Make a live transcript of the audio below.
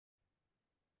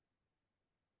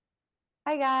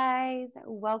Hi guys,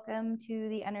 welcome to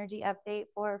the energy update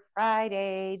for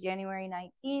Friday, January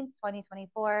 19th,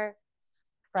 2024.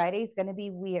 Friday's going to be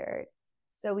weird.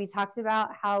 So we talked about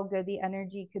how good the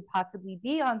energy could possibly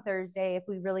be on Thursday. If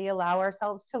we really allow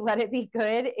ourselves to let it be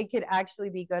good, it could actually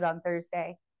be good on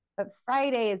Thursday. But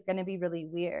Friday is going to be really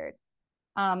weird.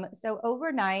 So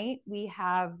overnight, we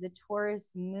have the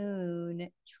Taurus Moon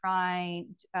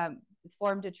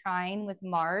formed a trine with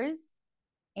Mars,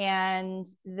 and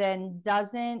then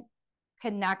doesn't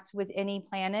connect with any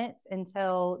planets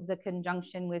until the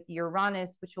conjunction with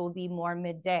Uranus, which will be more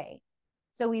midday.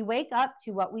 So we wake up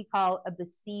to what we call a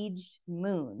besieged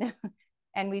moon.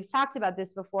 And we've talked about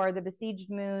this before. The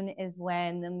besieged moon is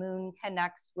when the moon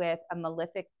connects with a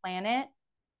malefic planet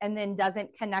and then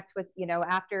doesn't connect with,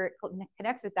 after it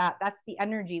connects with that, that's the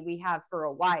energy we have for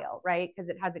a while, right? Because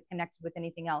it hasn't connected with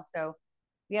anything else. So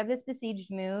we have this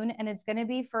besieged moon, and it's going to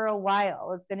be for a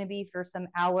while. It's going to be for some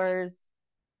hours.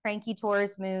 Cranky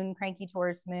Taurus Moon, cranky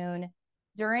Taurus Moon.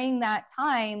 During that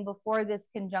time, before this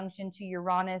conjunction to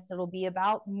Uranus, it'll be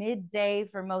about midday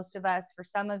for most of us. For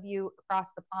some of you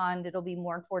across the pond, it'll be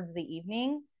more towards the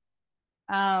evening.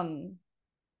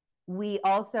 We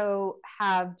also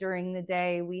have, during the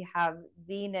day, we have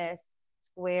Venus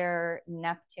square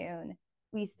Neptune.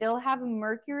 We still have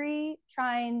Mercury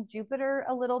trine Jupiter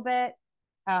a little bit.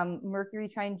 Mercury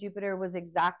trine Jupiter was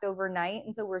exact overnight,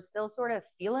 and so we're still sort of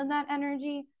feeling that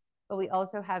energy. But we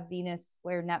also have Venus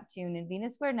square Neptune, and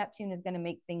Venus square Neptune is going to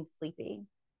make things sleepy.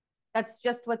 That's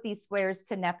just what these squares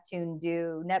to Neptune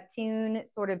do. Neptune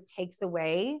sort of takes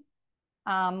away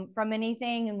from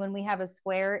anything, and when we have a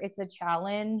square, it's a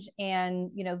challenge.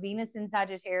 And Venus in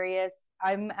Sagittarius,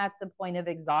 I'm at the point of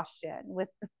exhaustion with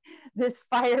this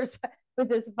fire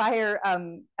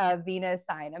Venus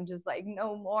sign. I'm just like,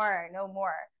 no more.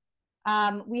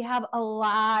 We have a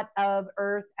lot of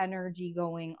earth energy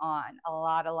going on, a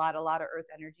lot of earth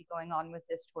energy going on with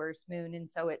this Taurus moon. And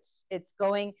so it's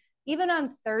going, even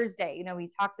on Thursday, we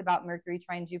talked about Mercury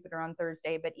trine Jupiter on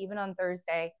Thursday, but even on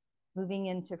Thursday, moving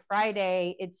into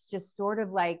Friday, it's just sort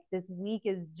of like this week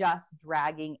is just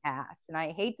dragging ass. And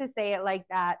I hate to say it like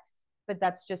that, but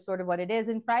that's just sort of what it is.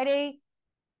 And Friday,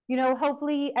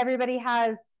 hopefully everybody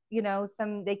has,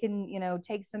 they can,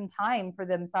 take some time for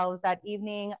themselves that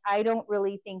evening. I don't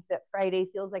really think that Friday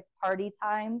feels like party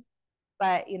time,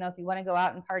 but, if you want to go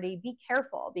out and party, be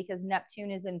careful because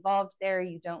Neptune is involved there.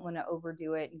 You don't want to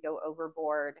overdo it and go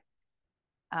overboard.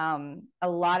 A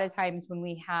lot of times when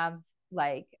we have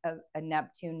like a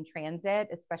Neptune transit,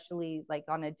 especially like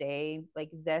on a day like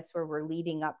this where we're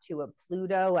leading up to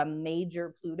a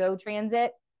major Pluto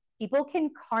transit, people can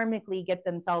karmically get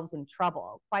themselves in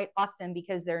trouble quite often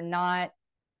because they're not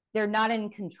in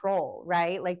control,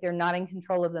 right? Like they're not in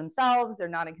control of themselves, they're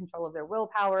not in control of their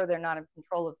willpower, they're not in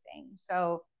control of things.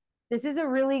 So this is a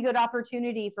really good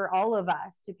opportunity for all of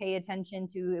us to pay attention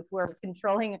to if we're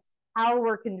controlling how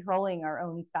we're controlling our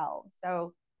own selves.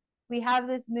 So we have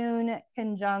this moon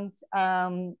conjunct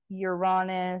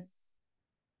Uranus,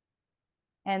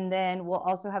 and then we'll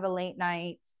also have a late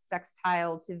night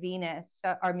sextile to Venus.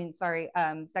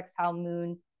 Sextile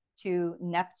moon to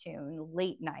Neptune,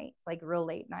 late night, like real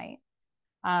late night.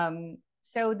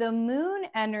 So the moon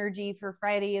energy for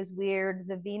Friday is weird.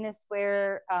 The Venus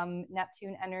square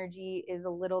Neptune energy is a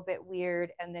little bit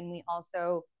weird. And then we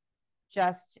also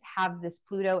just have this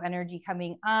Pluto energy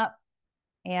coming up,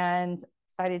 and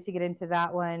excited to get into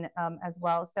that one as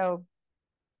well. So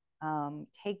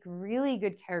take really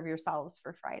good care of yourselves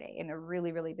for Friday in a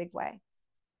really, really big way.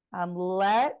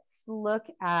 Let's look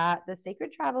at the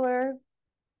Sacred Traveler,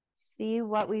 see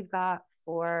what we've got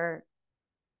for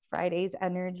Friday's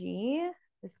energy.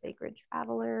 The Sacred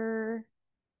Traveler.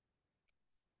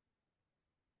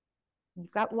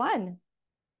 You've got one.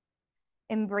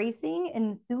 Embracing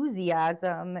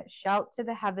enthusiasm, shout to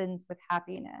the heavens with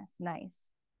happiness.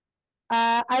 Nice.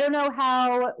 I don't know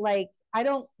how, I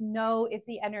don't know if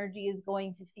the energy is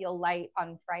going to feel light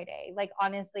on Friday,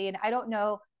 honestly. And I don't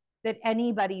know that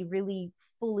anybody really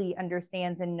fully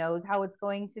understands and knows how it's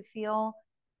going to feel.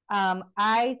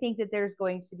 I think that there's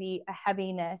going to be a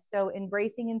heaviness. So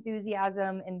embracing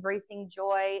enthusiasm, embracing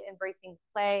joy, embracing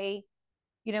play,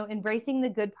 embracing the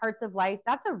good parts of life.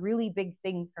 That's a really big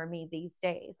thing for me these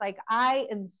days. I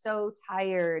am so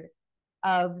tired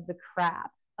of the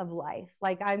crap of life.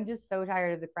 I'm just so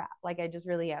tired of the crap. I just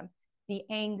really am. The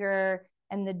anger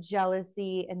and the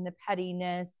jealousy and the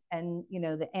pettiness and,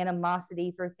 the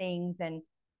animosity for things, and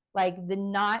the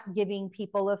not giving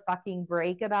people a fucking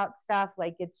break about stuff.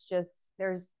 It's just,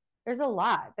 there's a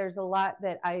lot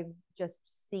that I've just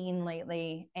seen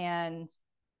lately. And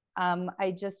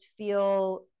I just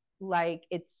feel like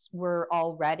we're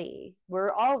all ready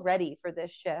for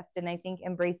this shift. And I think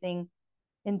embracing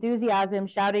enthusiasm,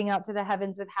 shouting out to the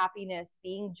heavens with happiness,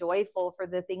 being joyful for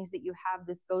the things that you have,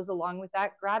 this goes along with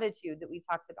that gratitude that we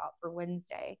talked about for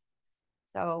Wednesday.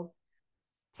 So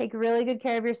take really good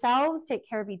care of yourselves, take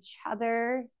care of each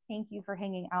other. Thank you for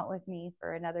hanging out with me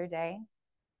for another day,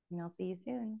 and I'll see you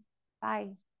soon.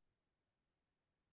 Bye.